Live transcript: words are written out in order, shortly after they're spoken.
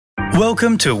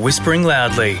Welcome to Whispering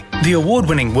Loudly, the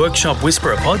award-winning Workshop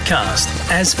Whisperer podcast,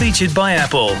 as featured by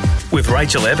Apple, with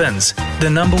Rachel Evans, the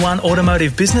 #1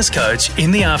 automotive business coach in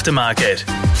the aftermarket.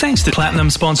 Thanks to Platinum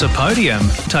sponsor Podium,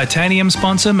 Titanium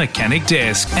sponsor Mechanic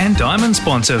Desk, and Diamond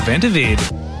sponsor Ventavid.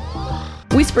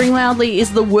 Whispering Loudly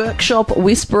is the Workshop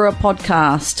Whisperer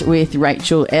podcast with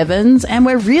Rachel Evans, and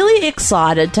we're really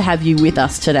excited to have you with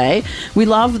us today. We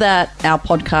love that our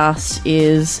podcast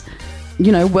is,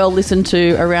 well listened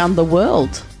to around the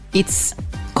world. It's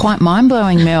quite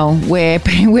mind-blowing, Mel, where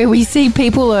we see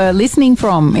people are listening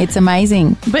from. It's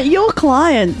amazing. But your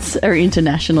clients are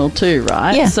international too,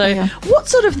 right? Yeah. So what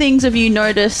sort of things have you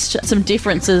noticed, some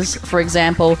differences, for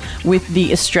example, with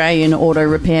the Australian auto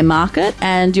repair market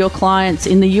and your clients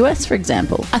in the US, for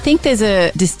example? I think there's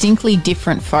a distinctly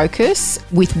different focus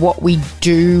with what we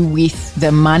do with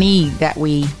the money that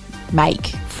we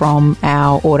make from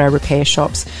our auto repair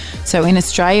shops. So in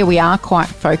Australia, we are quite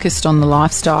focused on the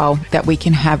lifestyle that we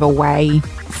can have away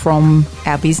from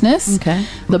our business. Okay.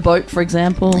 The boat, for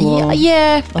example?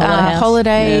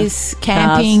 Holidays,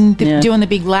 camping, doing the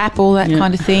big lap, all that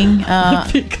kind of thing.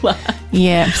 Big lap.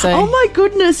 Yeah. So. Oh my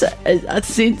goodness!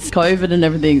 Since COVID and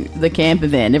everything, the camper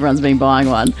van, everyone's been buying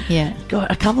one. Yeah. Got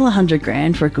a couple of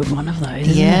 $100,000 for a good one of those.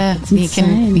 Yeah, you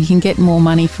can get more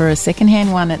money for a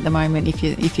second-hand one at the moment if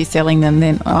you're selling them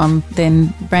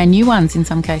than brand new ones in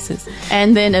some cases.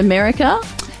 And then America.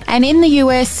 And in the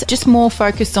US, just more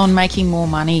focused on making more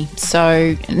money.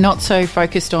 So not so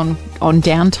focused on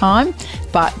downtime,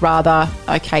 but rather,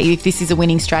 okay, if this is a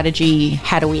winning strategy,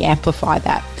 how do we amplify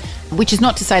that? Which is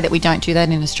not to say that we don't do that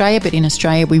in Australia, but in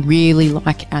Australia, we really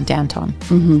like our downtime.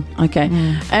 Mm-hmm. Okay.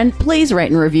 And please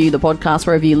rate and review the podcast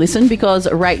wherever you listen, because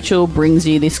Rachel brings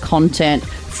you this content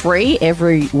free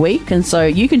every week. And so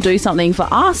you can do something for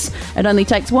us. It only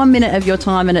takes 1 minute of your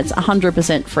time and it's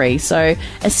 100% free. So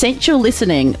essential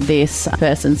listening, this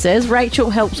person says. Rachel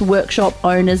helps workshop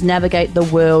owners navigate the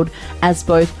world as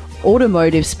both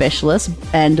automotive specialists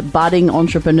and budding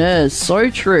entrepreneurs. So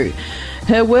true.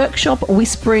 Her workshop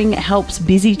Whispering helps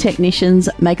busy technicians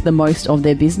make the most of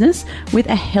their business with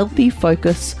a healthy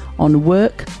focus on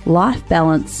work, life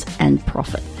balance and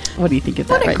profit. What do you think of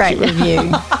that, What a great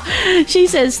review. She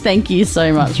says thank you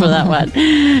so much for that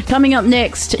one. Coming up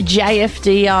next,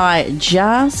 JFDI.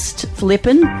 Just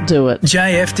flippin' do it.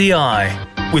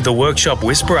 JFDI, with the Workshop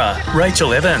Whisperer,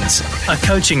 Rachel Evans, a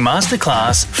coaching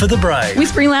masterclass for the brave.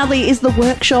 Whispering Loudly is the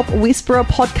Workshop Whisperer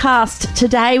podcast.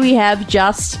 Today we have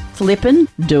Just Flippin'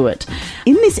 Do It.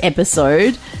 In this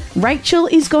episode, Rachel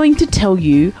is going to tell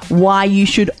you why you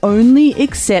should only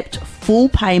accept full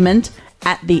payment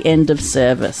at the end of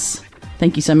service.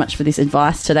 Thank you so much for this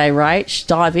advice today, Rach.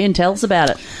 Dive in, tell us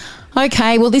about it.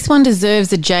 Okay, well, this one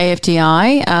deserves a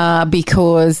JFDI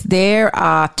because there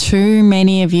are too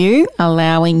many of you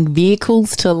allowing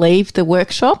vehicles to leave the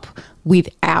workshop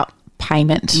without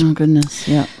payment. Oh, goodness,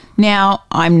 yeah. Now,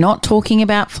 I'm not talking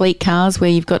about fleet cars where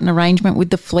you've got an arrangement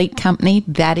with the fleet company.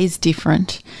 That is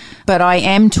different. But I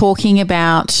am talking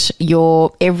about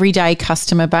your everyday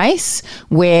customer base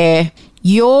where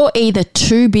you're either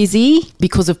too busy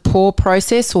because of poor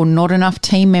process or not enough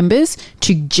team members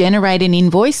to generate an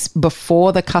invoice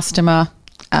before the customer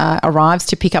arrives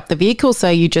to pick up the vehicle. So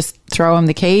you just throw them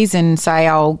the keys and say,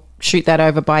 I'll shoot that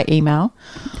over by email.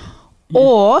 Yeah.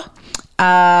 Or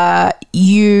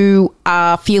you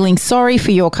are feeling sorry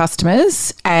for your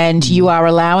customers and you are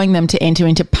allowing them to enter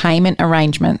into payment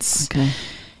arrangements. Okay.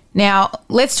 Now,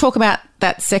 let's talk about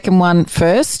that second one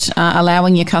first,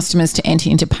 allowing your customers to enter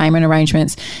into payment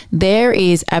arrangements. There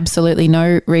is absolutely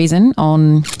no reason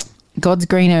on God's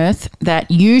green earth that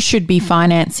you should be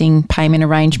financing payment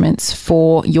arrangements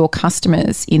for your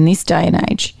customers in this day and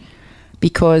age,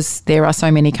 because there are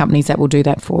so many companies that will do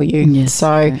that for you. Yes,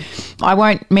 so okay. I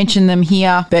won't mention them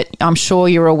here, but I'm sure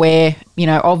you're aware,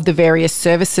 of the various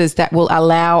services that will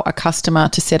allow a customer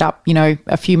to set up,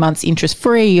 a few months interest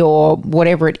free or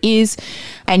whatever it is.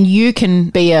 And you can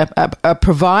be a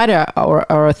provider or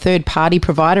a third party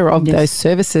provider of those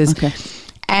services. Okay.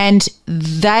 And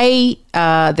they,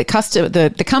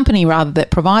 the company rather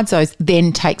that provides those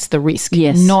then takes the risk,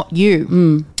 not you.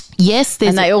 Mm. Yes,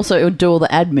 and they also do all the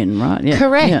admin, right? Yeah.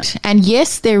 Correct. Yeah. And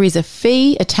yes, there is a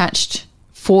fee attached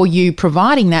for you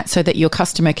providing that so that your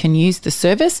customer can use the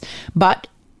service, but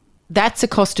that's a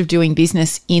cost of doing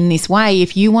business in this way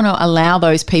if you want to allow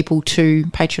those people to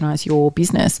patronise your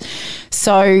business.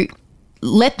 So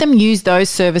let them use those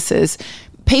services.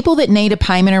 People that need a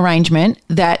payment arrangement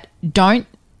that don't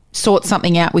sort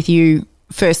something out with you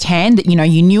firsthand that,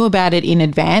 you knew about it in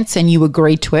advance and you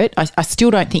agreed to it, I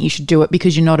still don't think you should do it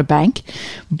because you're not a bank.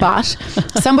 But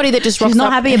somebody that just rocks She's not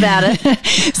up, happy about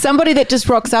it. somebody that just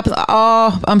rocks up,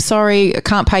 oh, I'm sorry, I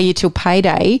can't pay you till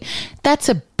payday. That's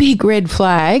a big red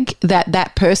flag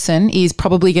that person is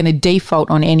probably going to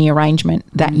default on any arrangement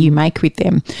that you make with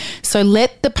them. So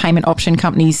let the payment option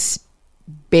companies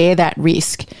bear that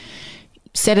risk.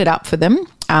 Set it up for them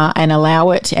and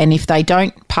allow it. And if they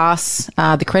don't pass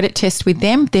the credit test with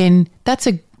them, then that's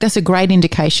a great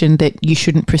indication that you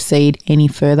shouldn't proceed any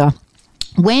further.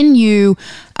 When you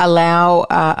allow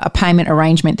a payment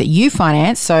arrangement that you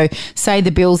finance, so say the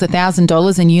bill's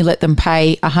 $1,000 and you let them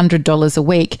pay $100 a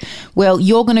week, well,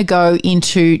 you're going to go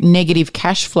into negative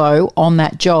cash flow on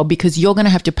that job because you're going to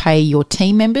have to pay your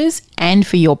team members and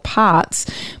for your parts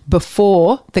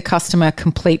before the customer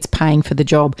completes paying for the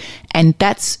job. And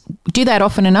do that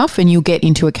often enough and you'll get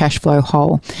into a cash flow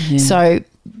hole. Yeah. So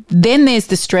then there's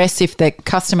the stress if the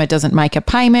customer doesn't make a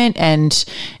payment and,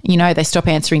 they stop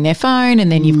answering their phone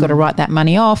and then you've got to write that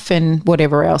money off and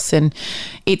whatever else. And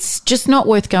it's just not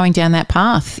worth going down that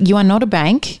path. You are not a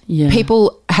bank. Yeah.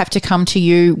 People have to come to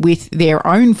you with their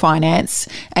own finance.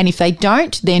 And if they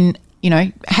don't, then,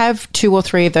 have 2 or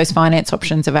 3 of those finance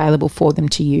options available for them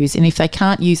to use. And if they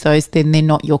can't use those, then they're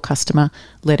not your customer.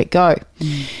 Let it go.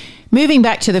 Moving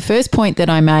back to the first point that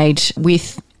I made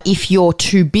with if you're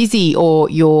too busy or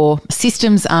your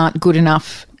systems aren't good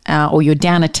enough or you're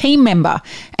down a team member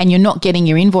and you're not getting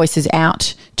your invoices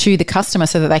out to the customer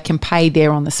so that they can pay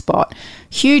there on the spot,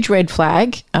 huge red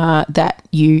flag that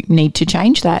you need to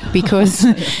change that because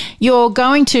you're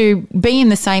going to be in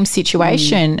the same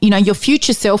situation. Your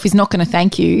future self is not going to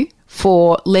thank you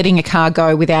for letting a car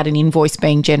go without an invoice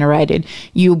being generated.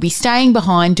 You'll be staying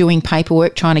behind doing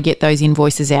paperwork trying to get those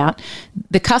invoices out.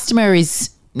 The customer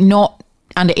is not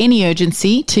under any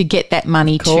urgency to get that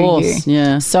money to you.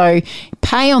 Yeah. So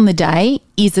pay on the day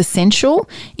is essential.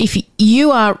 If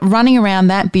you are running around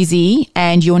that busy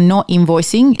and you're not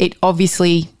invoicing, it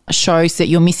obviously shows that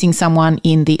you're missing someone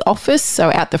in the office,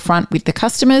 so out the front with the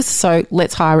customers. So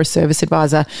let's hire a service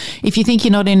advisor. If you think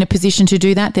you're not in a position to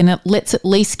do that, then let's at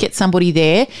least get somebody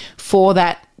there for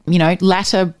that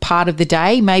latter part of the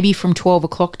day, maybe from 12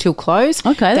 o'clock till close.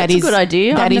 Okay, that's a good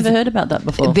idea. I've never heard about that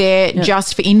before. They're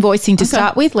just for invoicing to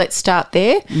start with. Let's start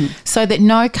there so that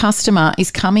no customer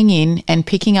is coming in and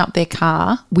picking up their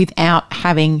car without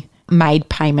having made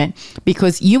payment,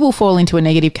 because you will fall into a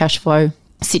negative cash flow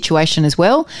situation as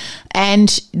well.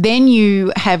 And then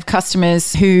you have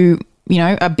customers who,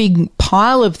 a big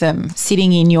pile of them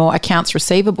sitting in your accounts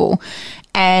receivable.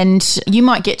 And you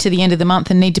might get to the end of the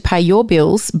month and need to pay your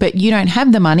bills, but you don't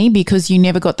have the money because you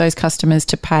never got those customers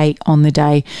to pay on the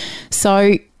day.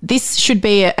 So this should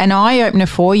be an eye-opener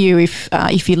for you if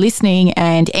you're listening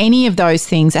and any of those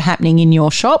things are happening in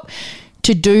your shop,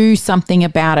 to do something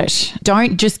about it.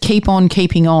 Don't just keep on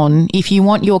keeping on. If you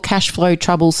want your cash flow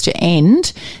troubles to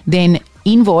end, then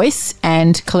invoice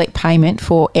and collect payment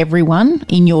for everyone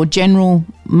in your general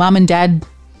mum and dad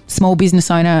small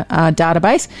business owner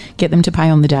database. Get them to pay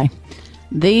on the day.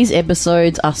 These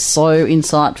episodes are so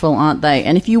insightful, aren't they?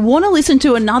 And if you want to listen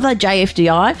to another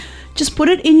JFDI, just put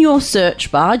it in your search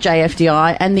bar,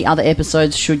 JFDI, and the other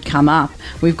episodes should come up.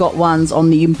 We've got ones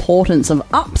on the importance of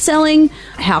upselling,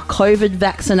 how COVID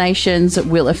vaccinations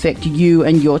will affect you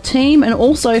and your team, and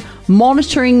also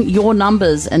monitoring your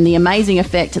numbers and the amazing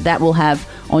effect that will have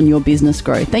on your business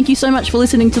growth. Thank you so much for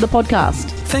listening to the podcast.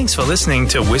 Thanks for listening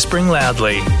to Whispering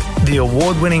Loudly, the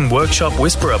award-winning Workshop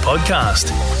Whisperer podcast,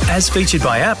 as featured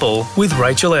by Apple with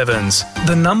Rachel Evans,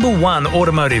 the #1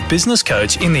 automotive business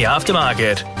coach in the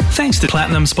aftermarket. Thanks to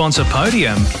Platinum sponsor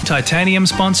Podium, Titanium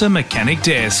sponsor Mechanic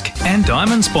Desk, and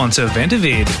Diamond sponsor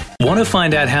Ventavid. Want to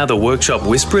find out how the Workshop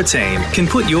Whisperer team can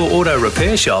put your auto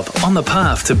repair shop on the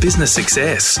path to business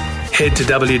success? Head to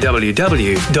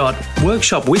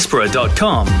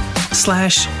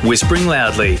www.workshopwhisperer.com/whispering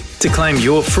loudly to claim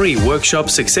your free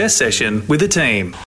workshop success session with the team.